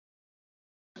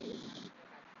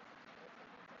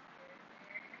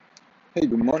Hey,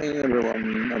 good morning,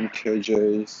 everyone. I'm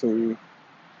KJ.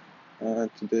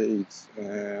 Today it's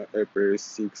April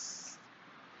 6th,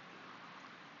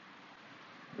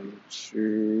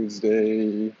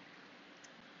 Tuesday.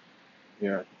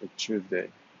 Yeah, it's Tuesday.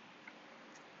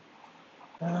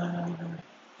 Uh,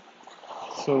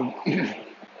 so,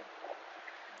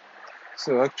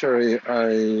 so actually,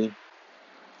 I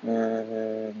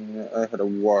had a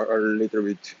little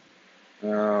bit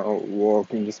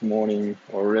walking this morning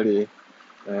already,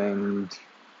 and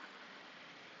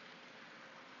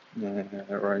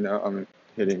right now I'm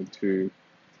heading to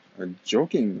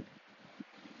jogging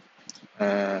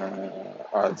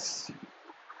as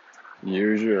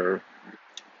usual.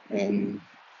 And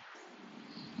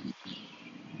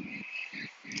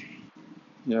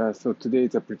yeah, so today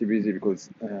it's a pretty busy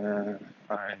because uh,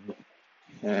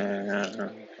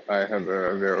 I have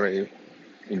a very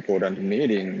important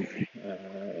meeting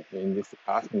in this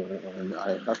afternoon, and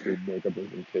I have to make a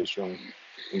presentation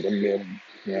in the middle.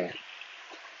 Yeah,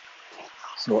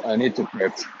 so I need to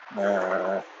prep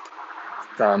uh,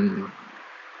 some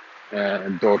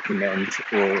document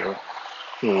or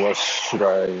what should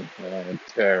I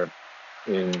tell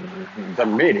in the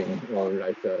meeting or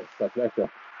like stuff like that.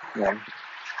 Yeah.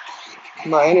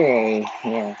 But anyway,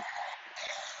 yeah.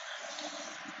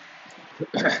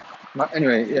 But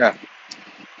anyway, yeah.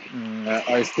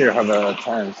 I still have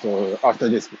time, so after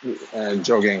this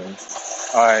jogging,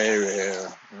 I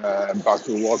will back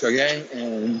to work again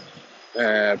and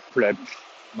prep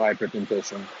my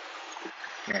presentation.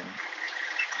 Yeah.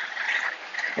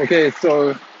 Okay,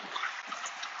 so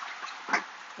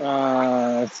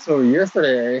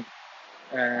yesterday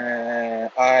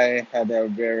I had a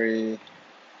very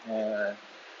uh,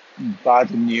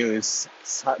 bad news,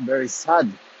 very sad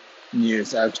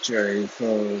news actually.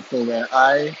 So when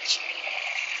I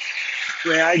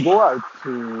go out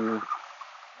to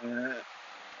uh,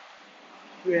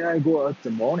 when I go out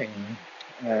the morning,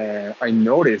 I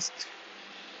noticed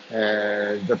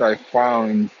that I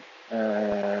found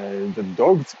the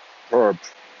dog's perp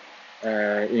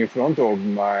in front of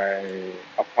my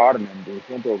apartment, in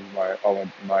front of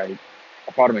my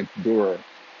apartment door,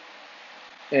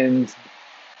 and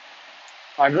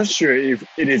I'm not sure if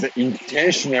it is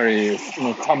intentionally,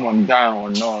 come on down or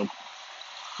not,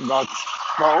 but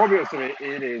obviously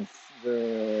it is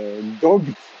the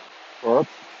dog's perp,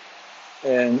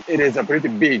 and it is a pretty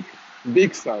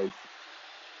big size.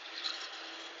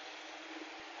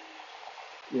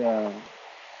 Yeah,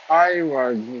 I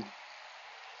was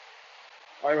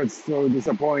I was so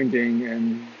disappointing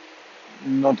and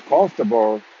not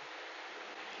comfortable.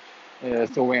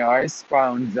 So when I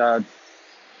found that,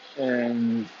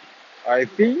 and I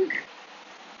think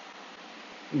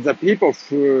the people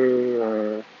who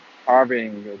are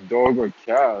having a dog or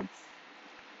cat,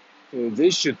 they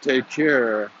should take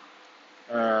care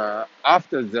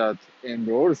after that, and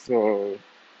also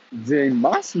they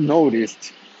must notice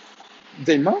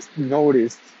they must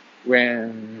notice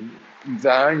when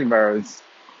the animals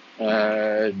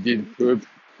did poop,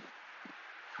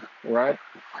 right?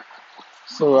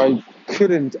 So I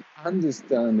couldn't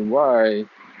understand why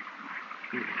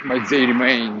they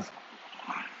remain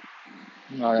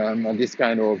this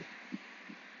kind of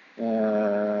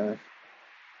uh,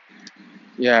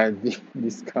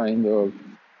 this kind of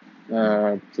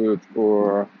poop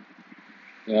or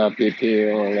pee pee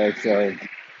or like that.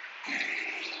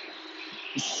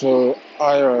 So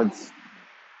I was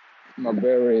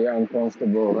very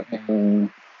uncomfortable, and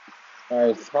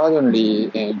I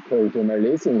suddenly called to my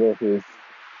leasing office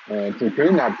to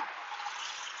clean up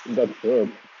that poop.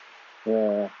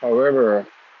 However,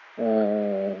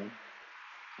 uh,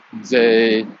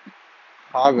 they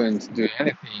haven't do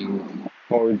anything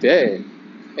all day.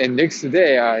 And next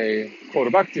day, I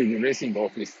called back to the racing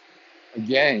office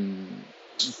again.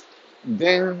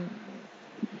 Then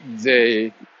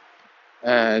they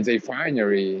they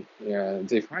finally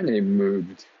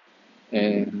moved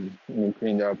and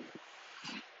cleaned up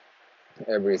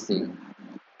everything.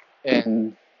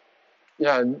 And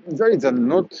yeah, that is a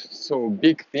not so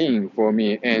big thing for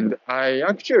me. And I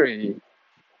actually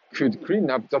could clean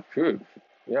up the poop,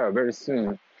 yeah, very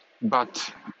soon.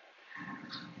 But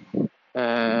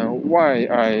why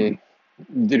I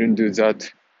didn't do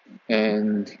that,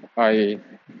 and I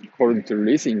called the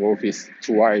leasing office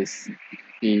twice,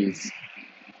 is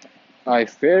I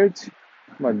felt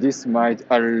this might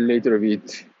a little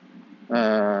bit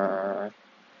uh,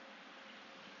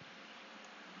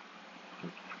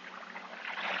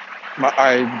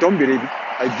 I don't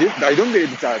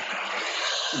believe that,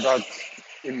 but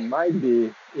it may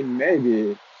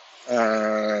be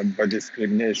by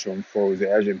discrimination for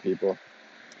the Asian people.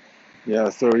 Yeah,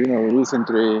 so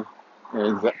recently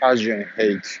the Asian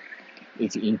hate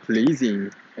is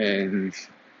increasing, and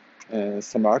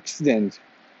some accident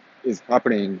is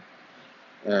happening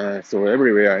so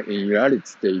everywhere in United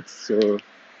States. So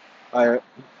I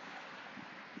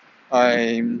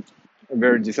I'm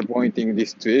very disappointing in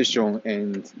this situation,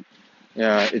 and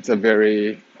yeah, it's a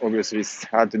very obviously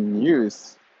sad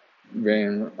news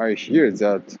when I hear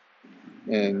that,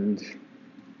 and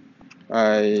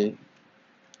I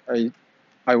I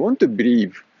I want to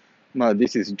believe,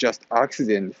 this is just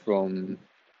accident from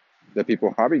the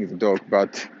people having the dog,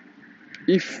 but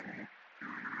if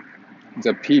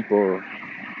the people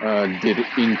did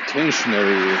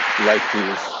intentionally like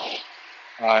this,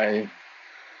 I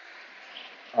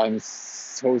I'm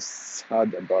so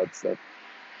sad about that.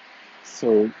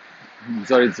 So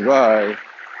that is why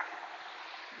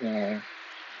uh,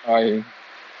 I,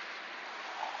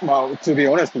 well, to be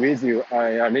honest with you,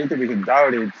 I a little bit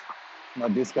doubted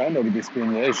this kind of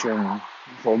discrimination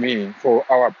for me, for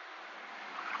our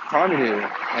family,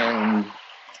 and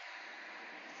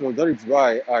so that is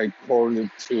why I called it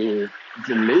to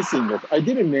the listen of. I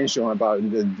didn't mention about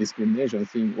the discrimination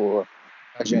thing or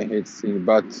Asian hate thing,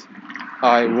 but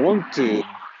I want to,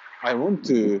 I want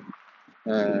to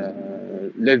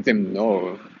let them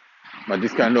know that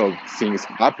this kind of things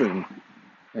happen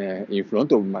in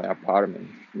front of my apartment.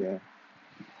 Yeah.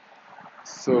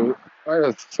 So I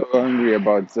was so angry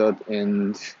about that,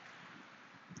 and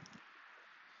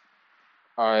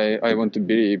I want to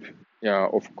believe, yeah,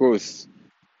 of course,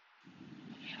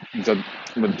 that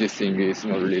but this thing is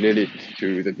not related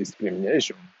to the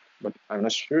discrimination, but I'm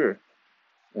not sure.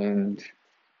 And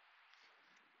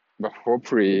but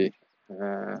hopefully,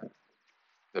 uh,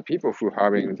 the people who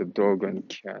having the dog and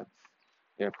cat,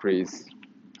 yeah, please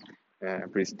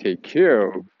take care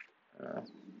of, uh,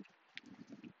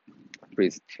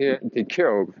 take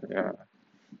care of,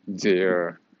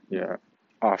 their, yeah,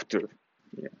 after,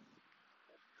 yeah,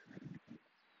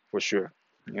 for sure,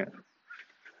 yeah.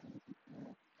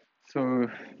 So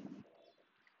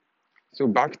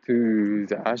back to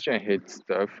the Asian hate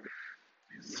stuff.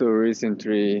 So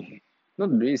recently,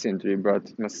 not recently,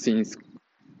 but since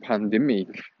pandemic,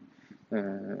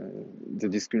 the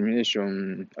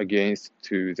discrimination against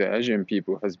to the Asian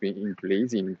people has been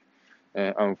increasing,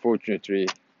 unfortunately,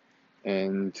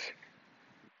 and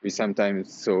we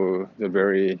sometimes saw the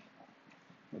very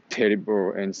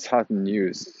terrible and sad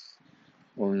news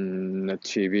on the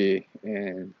TV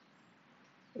and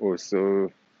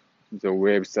also the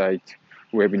website,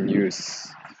 web news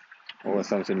or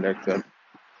something like that.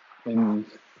 And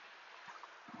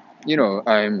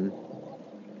I'm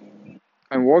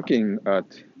working at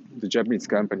the Japanese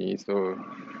company, so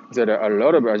there are a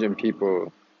lot of Asian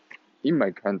people in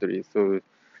my country. So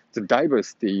the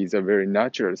diversity is a very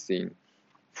natural thing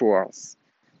for us.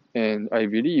 And I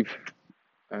believe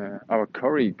our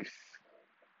colleagues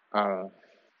are,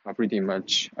 are pretty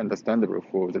much understandable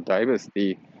for the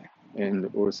diversity and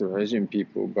also Asian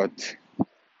people.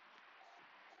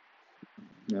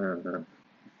 Uh,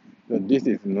 but this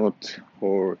is not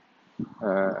for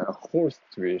whole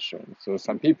situation. So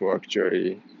some people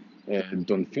actually uh,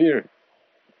 don't feel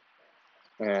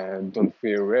don't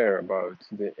feel rare about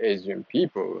the Asian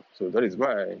people. So that is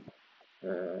why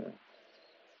uh,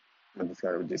 this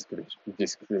kind of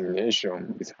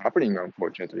discrimination is happening,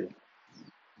 unfortunately.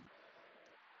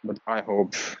 But uh,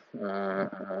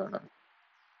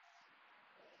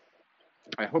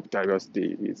 I hope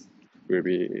diversity is will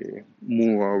be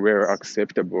more well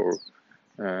acceptable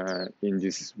in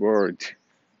this world,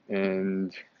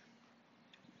 and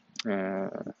uh,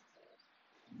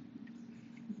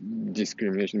 this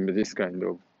kind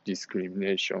of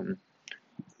discrimination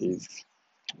is,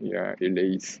 yeah,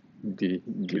 erase,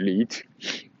 delete,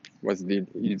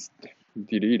 is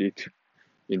deleted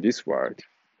in this world.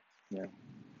 Yeah,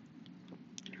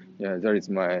 yeah, that is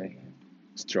my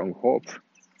strong hope.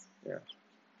 Yeah,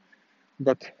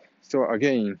 but so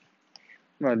again,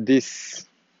 this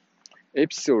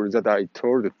episode that I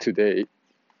told today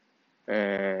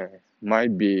uh,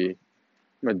 might be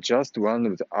just one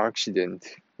of the accident,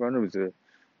 one of the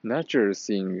natural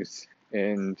things,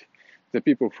 and the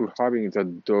people who having the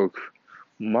dog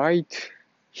might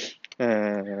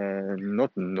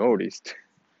not noticed.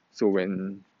 So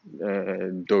when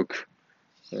dog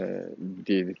uh,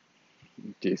 did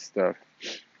this stuff,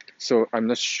 so I'm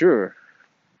not sure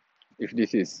if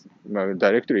this is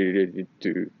directly related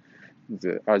to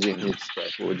the Asian hate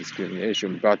stuff or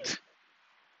discrimination, but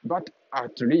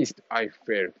at least I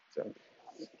felt that,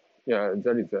 yeah,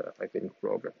 that is a, I think,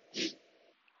 problem.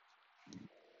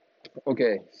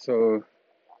 Okay, so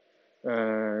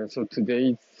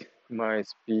today's my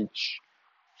speech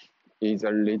is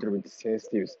a little bit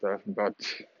sensitive stuff,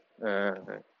 uh,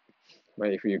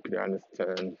 but if you could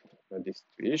understand the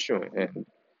situation and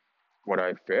what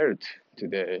I felt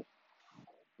today,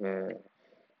 uh,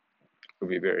 would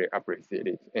be very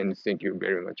appreciated. And thank you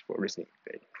very much for listening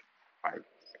today. Bye.